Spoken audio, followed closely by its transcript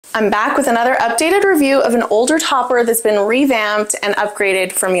I'm back with another updated review of an older topper that's been revamped and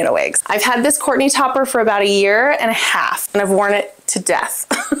upgraded from Uniwigs. I've had this Courtney topper for about 1.5 years and I've worn it to death.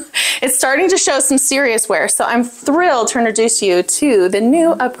 It's starting to show some serious wear, so I'm thrilled to introduce you to the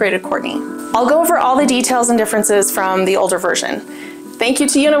new upgraded Courtney. I'll go over all the details and differences from the older version. Thank you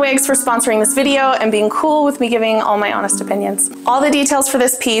to Uniwigs for sponsoring this video and being cool with me giving all my honest opinions. All the details for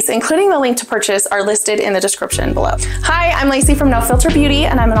this piece, including the link to purchase, are listed in the description below. Hi, I'm Lacie from No Filter Beauty,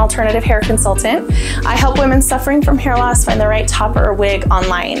 and I'm an alternative hair consultant. I help women suffering from hair loss find the right topper or wig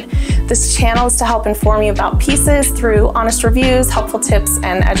online. This channel is to help inform you about pieces through honest reviews, helpful tips,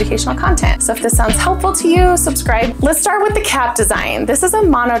 and educational content. So if this sounds helpful to you, subscribe. Let's start with the cap design. This is a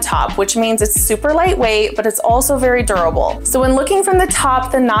mono top, which means it's super lightweight, but it's also very durable. So when looking from the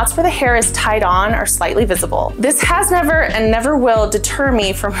top, the knots where the hair is tied on are slightly visible. This has never and never will deter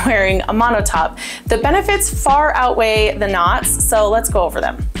me from wearing a mono top. The benefits far outweigh the knots, so let's go over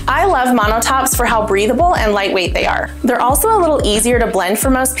them. I love monotops for how breathable and lightweight they are. They're also a little easier to blend for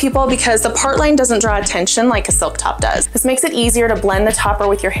most people because the part line doesn't draw attention like a silk top does. This makes it easier to blend the topper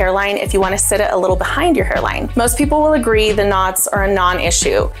with your hairline if you want to sit it a little behind your hairline. Most people will agree the knots are a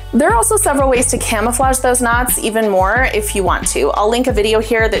non-issue. There are also several ways to camouflage those knots even more if you want to. I'll link a video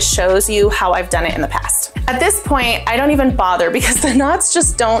here that shows you how I've done it in the past. At this point, I don't even bother because the knots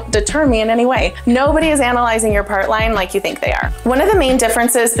just don't deter me in any way. Nobody is analyzing your part line like you think they are. One of the main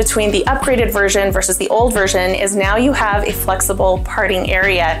differences between the upgraded version versus the old version is now you have a flexible parting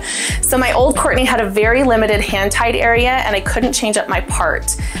area. So my old Courtney had a very limited hand-tied area and I couldn't change up my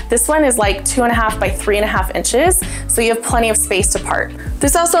part. This one is like 2.5 by 3.5 inches, so you have plenty of space to part.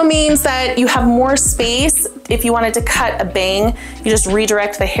 This also means that you have more space. If you wanted to cut a bang, you just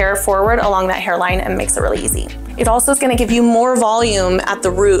redirect the hair forward along that hairline and it makes it really easy. It also is going to give you more volume at the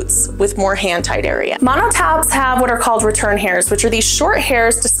roots with more hand-tied area. Monotops have what are called return hairs, which are these short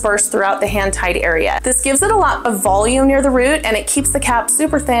hairs dispersed throughout the hand-tied area. This gives it a lot of volume near the root and it keeps the cap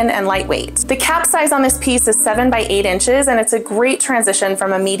super thin and lightweight. The cap size on this piece is 7 by 8 inches and it's a great transition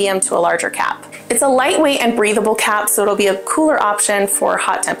from a medium to a larger cap. It's a lightweight and breathable cap, so it'll be a cooler option for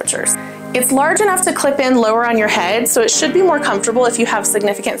hot temperatures. It's large enough to clip in lower on your head, so it should be more comfortable if you have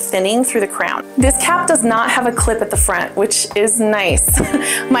significant thinning through the crown. This cap does not have a clip at the front, which is nice.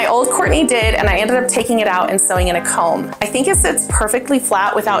 My old Courtney did, and I ended up taking it out and sewing in a comb. I think it sits perfectly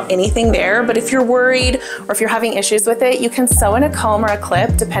flat without anything there, but if you're worried or if you're having issues with it, you can sew in a comb or a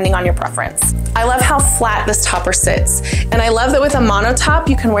clip depending on your preference. I love how flat this topper sits, and I love that with a mono top,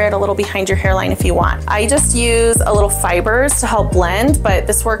 you can wear it a little behind your hairline if you want. I just use a little fibers to help blend, but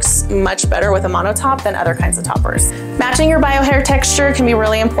this works much better with a mono top than other kinds of toppers. Matching your bio hair texture can be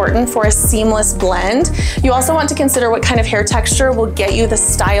really important for a seamless blend. You also want to consider what kind of hair texture will get you the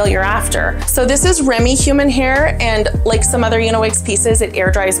style you're after. So this is Remy human hair, and like some other Uniwigs pieces, it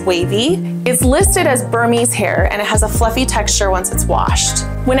air dries wavy. It's listed as Burmese hair and it has a fluffy texture once it's washed.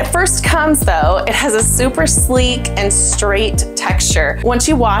 When it first comes though, it has a super sleek and straight texture. Once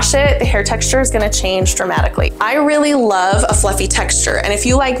you wash it, the hair texture is going to change dramatically. I really love a fluffy texture, and if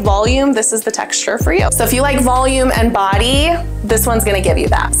you like volume, this is the texture for you. So if you like volume and body, this one's going to give you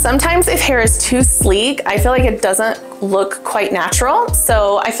that. Sometimes if hair is too sleek, I feel like it doesn't look quite natural.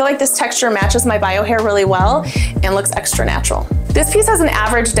 So I feel like this texture matches my bio hair really well and looks extra natural. This piece has an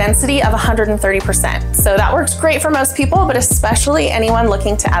average density of 130%, so that works great for most people, but especially anyone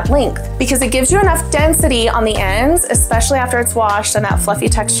looking to add length, because it gives you enough density on the ends, especially after it's washed and that fluffy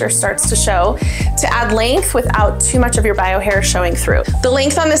texture starts to show, to add length without too much of your bio hair showing through. The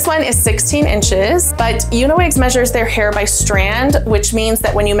length on this one is 16 inches, but Uniwigs measures their hair by strand, which means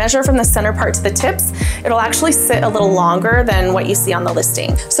that when you measure from the center part to the tips, it'll actually sit a little longer than what you see on the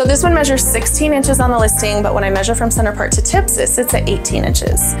listing. So this one measures 16 inches on the listing, but when I measure from center part to tips, it sits at 18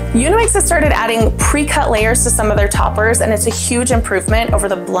 inches. Uniwigs has started adding pre-cut layers to some of their toppers, and it's a huge improvement over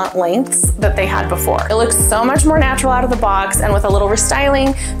the blunt lengths that they had before. It looks so much more natural out of the box, and with a little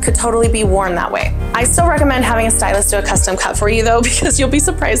restyling, could totally be worn that way. I still recommend having a stylist do a custom cut for you though, because you'll be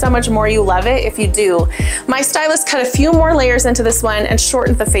surprised how much more you love it if you do. My stylist cut a few more layers into this one and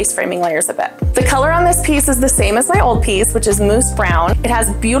shortened the face framing layers a bit. The color on this piece is the same as my old piece, which is mousse brown. It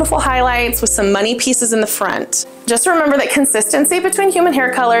has beautiful highlights with some money pieces in the front. Just remember that consistency between human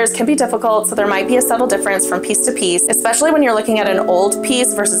hair colors can be difficult, so there might be a subtle difference from piece to piece, especially when you're looking at an old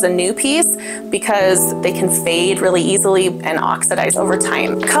piece versus a new piece, because they can fade really easily and oxidize over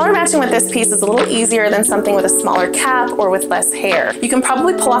time. Color matching with this piece is a little easier than something with a smaller cap or with less hair. You can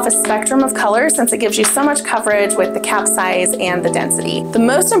probably pull off a spectrum of colors since it gives you so much coverage with the cap size and the density. The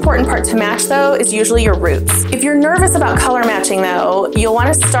most important part to match though though is usually your roots. If you're nervous about color matching though, you'll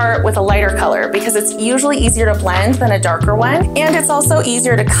want to start with a lighter color because it's usually easier to blend than a darker one, and it's also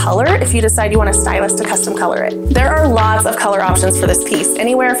easier to color if you decide you want a stylist to custom color it. There are lots of color options for this piece,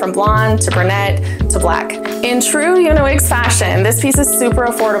 anywhere from blonde to brunette to black. In true Uniwigs fashion, this piece is super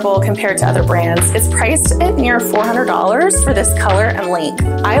affordable compared to other brands. It's priced at near $400 for this color and length.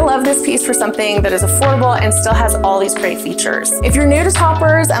 I love this piece for something that is affordable and still has all these great features. If you're new to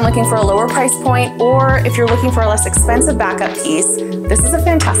toppers and looking for a lower price point, or if you're looking for a less expensive backup piece, this is a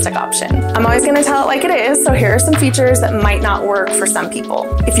fantastic option. I'm always going to tell it like it is, so here are some features that might not work for some people.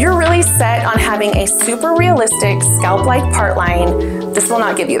 If you're really set on having a super realistic scalp-like part line, this will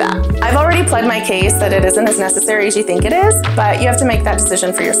not give you that. I've already pled my case that it isn't as necessary as you think it is, but you have to make that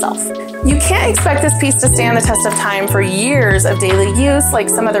decision for yourself. You can't expect this piece to stand the test of time for years of daily use like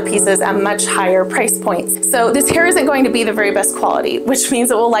some other pieces at much higher price points. So this hair isn't going to be the very best quality, which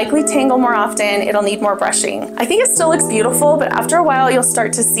means it will likely tangle more often, it'll need more brushing. I think it still looks beautiful, but after a while you'll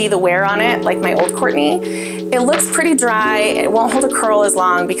start to see the wear on it, like my old Courtney. It looks pretty dry, it won't hold a curl as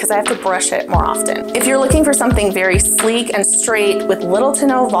long because I have to brush it more often. If you're looking for something very sleek and straight with little to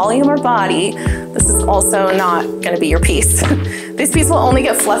no volume or body, this is also not going to be your piece. This piece will only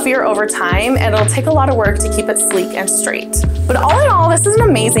get fluffier over time, and it'll take a lot of work to keep it sleek and straight. But all in all, this is an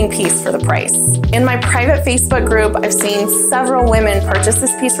amazing piece for the price. In my private Facebook group, I've seen several women purchase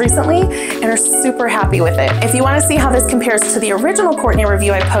this piece recently and are super happy with it. If you want to see how this compares to the original Courtney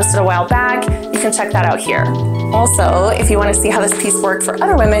review I posted a while back, you can check that out here. Also, if you want to see how this piece worked for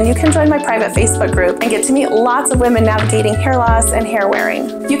other women, you can join my private Facebook group and get to meet lots of women navigating hair loss and hair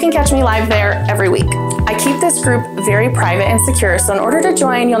wearing. You can catch me live there every week. I keep this group very private and secure, so in order to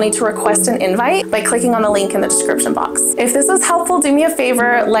join, you'll need to request an invite by clicking on the link in the description box. If this was helpful, do me a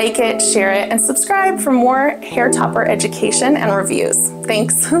favor, like it, share it, and subscribe for more hair topper education and reviews.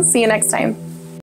 Thanks. See you next time.